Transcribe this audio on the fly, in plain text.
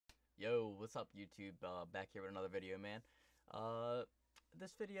Yo, what's up YouTube? Back here with another video, man.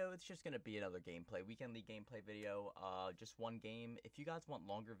 This video, it's just gonna be another gameplay, weekend league gameplay video. Just one game. If you guys want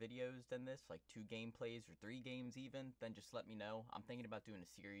longer videos than this, like 2 gameplays or 3 games even, then just let me know. I'm thinking about doing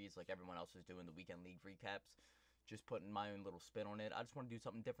a series like everyone else is doing, the weekend league recaps. Just putting my own little spin on it. I just want to do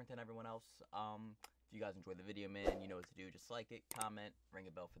something different than everyone else. If you guys enjoy the video, man, you know what to do. Just like it, comment, ring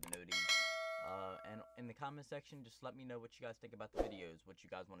a bell for the noties. And in the comment section, just let me know what you guys think about the videos, what you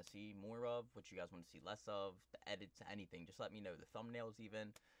guys want to see more of, what you guys want to see less of, the edits, anything. Just let me know, the thumbnails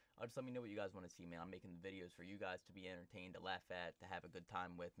even. Just let me know what you guys want to see, man. I'm making the videos for you guys to be entertained, to laugh at, to have a good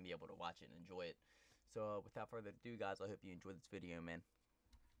time with, and be able to watch it and enjoy it. So without further ado, guys, I hope you enjoyed this video, man.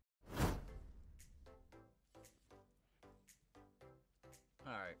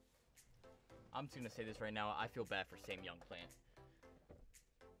 Alright. I'm just going to say this right now. I feel bad for Sam Young Plant.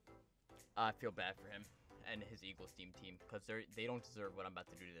 I feel bad for him and his Eagles team because they don't deserve what I'm about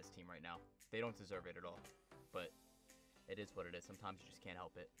to do to this team right now. They don't deserve it at all. But it is what it is. Sometimes you just can't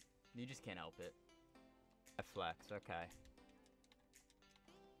help it. You just can't help it. Flex, okay.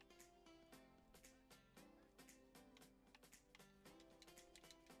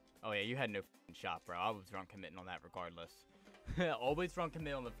 Oh yeah, you had no shot, bro. I was wrong committing on that regardless. Always wrong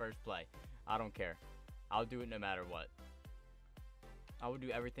commit on the first play. I don't care. I'll do it no matter what. I will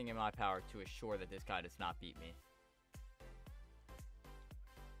do everything in my power to assure that this guy does not beat me.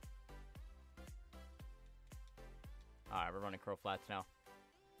 Alright, we're running curl flats now.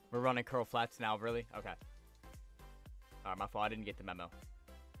 We're running curl flats now, really? Okay. Alright, my fault. I didn't get the memo.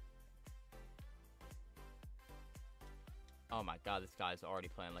 Oh my god, this guy's already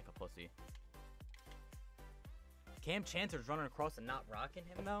playing like a pussy. Cam Chancellor's running across and not rocking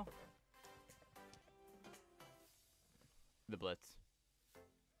him, though? The blitz.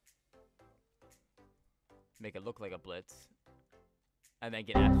 Make it look like a blitz, and then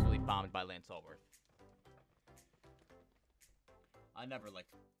get absolutely bombed by Lance Allworth. I never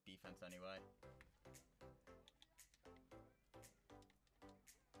liked defense anyway.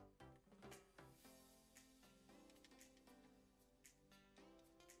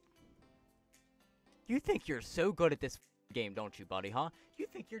 You think you're so good at this game, don't you, buddy, huh? You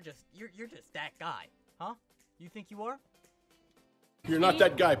think you're just that guy, huh? You think you are? You're not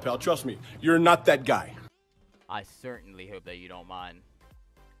that guy, pal. Trust me. You're not that guy. I certainly hope that you don't mind.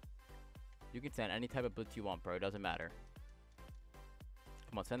 You can send any type of blitz you want, bro. It doesn't matter.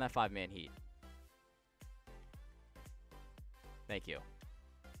 Come on, send that 5-man heat. Thank you.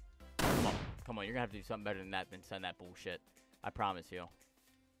 Come on. Come on, you're going to have to do something better than that than send that bullshit. I promise you.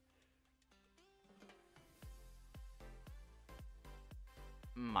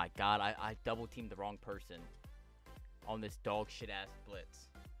 My god, I double-teamed the wrong person on this dog shit-ass blitz.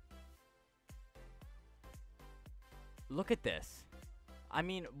 Look at this. I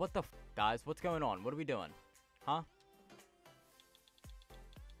mean, what the f, guys? What's going on? What are we doing? Huh?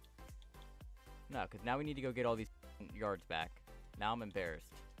 No, because now we need to go get all these yards back. Now I'm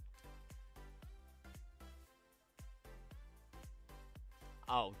embarrassed.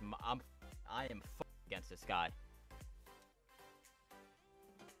 Oh, I am against this guy.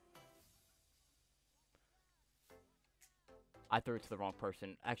 I threw it to the wrong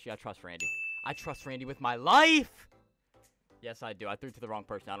person. Actually, I trust Randy. I trust Randy with my life! Yes, I do. I threw it to the wrong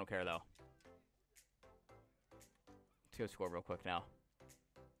person. I don't care, though. Let's go score real quick now.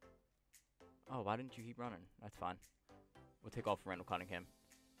 Oh, why didn't you keep running? That's fine. We'll take off Randall Cunningham.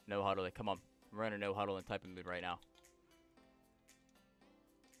 No huddle. Come on. We're in a no huddle and typing mood right now.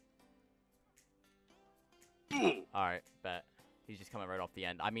 Alright, bet. He's just coming right off the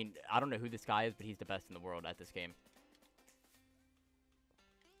end. I mean, I don't know who this guy is, but he's the best in the world at this game.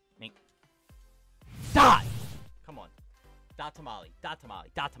 Mink. Die! Come on. Dot tamale. Dot tamale.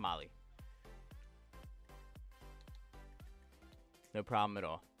 Dot tamale. No problem at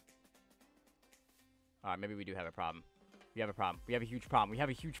all. Alright, maybe we do have a problem. We have a problem. We have a huge problem. We have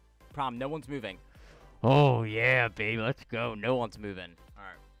a huge problem. No one's moving. Oh, yeah, baby. Let's go. No one's moving.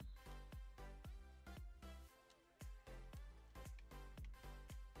 Alright.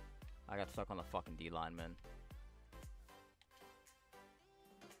 I got stuck on the fucking D-line, man.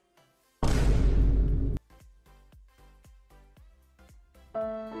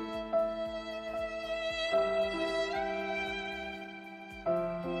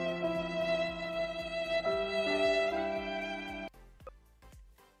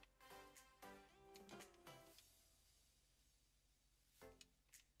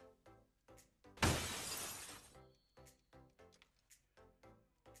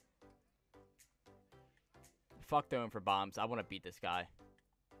 Fuck throwing for bombs. I want to beat this guy.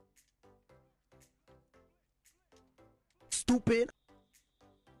 Stupid.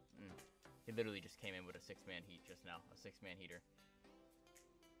 He literally just came in with a 6-man heat just now. A 6-man heater.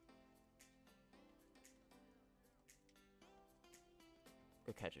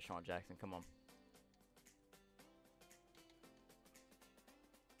 Good catch it, Sean Jackson. Come on.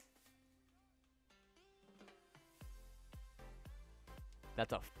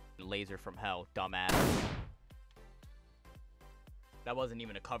 That's a laser from hell, dumbass. That wasn't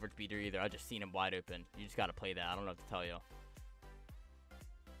even a coverage beater either. I just seen him wide open. You just gotta play that. I don't know what to tell you.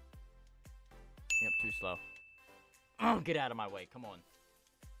 Yep, too slow. Oh, get out of my way. Come on.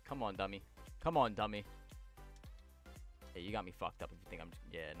 Come on, dummy. Come on, dummy. Hey, you got me fucked up if you think I'm just...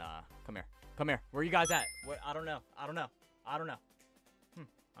 Yeah, nah. Come here. Come here. Where you guys at? What? I don't know. I don't know. I don't know.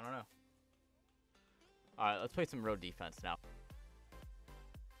 I don't know. Alright, let's play some road defense now.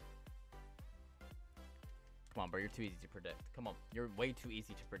 Come on, bro. You're too easy to predict. Come on. You're way too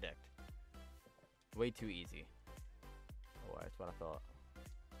easy to predict. Way too easy. Oh, that's what I thought.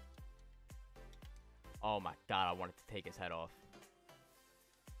 Oh, my God. I wanted to take his head off.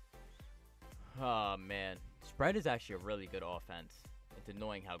 Oh, man. Spread is actually a really good offense. It's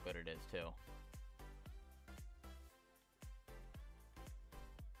annoying how good it is, too.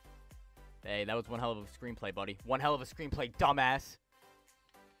 Hey, that was one hell of a screenplay, buddy. One hell of a screenplay, dumbass.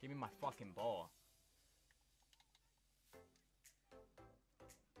 Give me my fucking ball.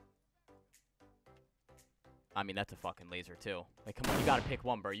 I mean, that's a fucking laser, too. Like, come on, you gotta pick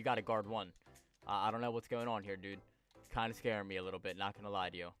one, bro. You gotta guard one. I don't know what's going on here, dude. Kind of scaring me a little bit, not gonna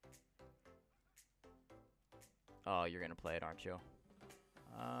lie to you. Oh, you're gonna play it, aren't you?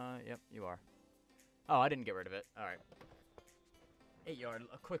 Yep, you are. Oh, I didn't get rid of it. Alright. 8 yard,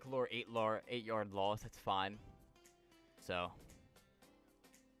 a quick lure, 8 yard loss, that's fine. So.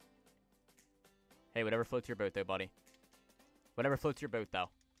 Hey, whatever floats your boat, though, buddy. Whatever floats your boat, though.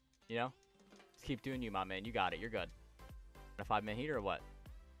 You know? Just keep doing you, my man. You got it. You're good. A 5-man heater or what?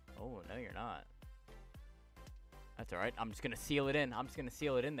 Oh, no, you're not. That's alright. I'm just gonna seal it in. I'm just gonna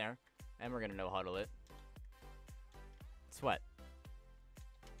seal it in there. And we're gonna no-huddle it. Sweat.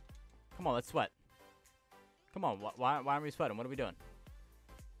 Come on, let's sweat. Come on, why aren't we sweating? What are we doing?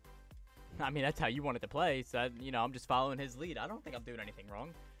 I mean, that's how you wanted to play, so, you know, I'm just following his lead. I don't think I'm doing anything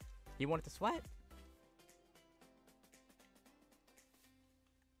wrong. He wanted to sweat.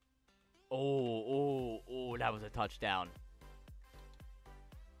 Oh, that was a touchdown.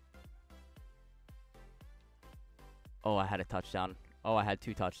 Oh, I had a touchdown. Oh, I had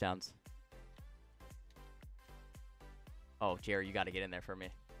 2 touchdowns. Oh, Jerry, you got to get in there for me.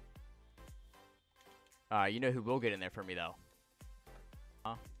 You know who will get in there for me, though?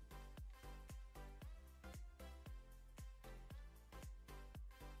 Huh?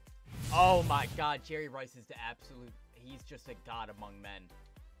 Oh, my God. Jerry Rice is the absolute... He's just a god among men.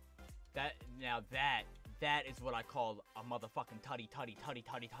 Now that is what I call a motherfucking tutty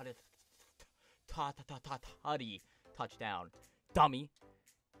touchdown. Dummy.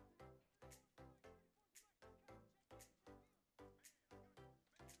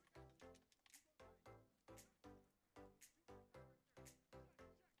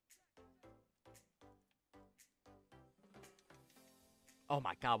 Oh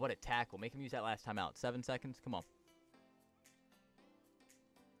my God, what a tackle. Make him use that last time out. 7 seconds? Come on.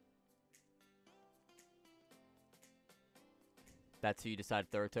 That's who you decided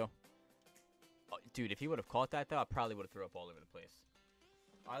to throw it to? Oh, dude, if he would have caught that, though, I probably would have threw up all over the place.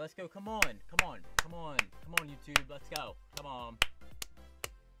 All right, let's go. Come on. Come on. Come on. Come on, YouTube. Let's go. Come on.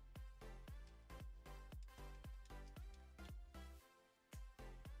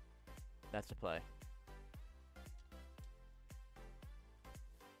 That's the play.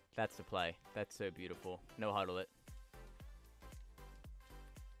 That's the play. That's so beautiful. No huddle it.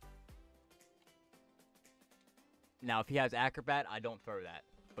 Now, if he has Acrobat, I don't throw that.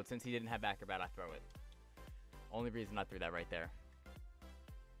 But since he didn't have Acrobat, I throw it. Only reason I threw that right there.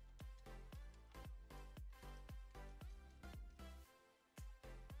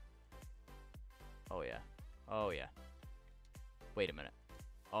 Oh, yeah. Oh, yeah. Wait a minute.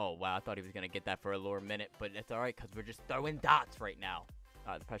 Oh, wow. I thought he was going to get that for a lower minute. But it's all right because we're just throwing dots right now.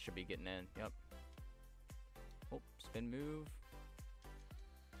 All right, the pressure should be getting in. Yep. Oh, spin move.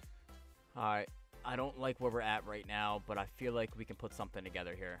 All right. I don't like where we're at right now, but I feel like we can put something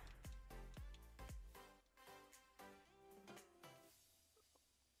together here.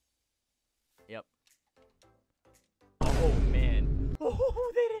 Yep. Oh, man.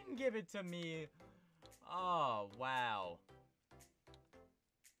 Oh, they didn't give it to me. Oh, wow.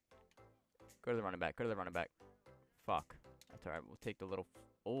 Go to the running back. Go to the running back. Fuck. That's all right. We'll take the little...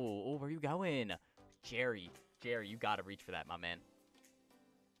 Oh, where are you going? Jerry, you got to reach for that, my man.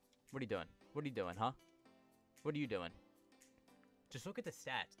 What are you doing? What are you doing, huh? What are you doing? Just look at the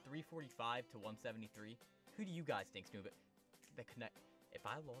stats. 345 to 173. Who do you guys think's moving? The connect. If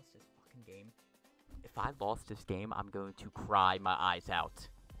I lost this fucking game, I'm going to cry my eyes out.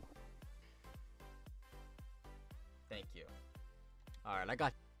 Thank you. Alright, I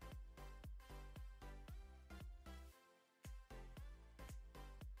got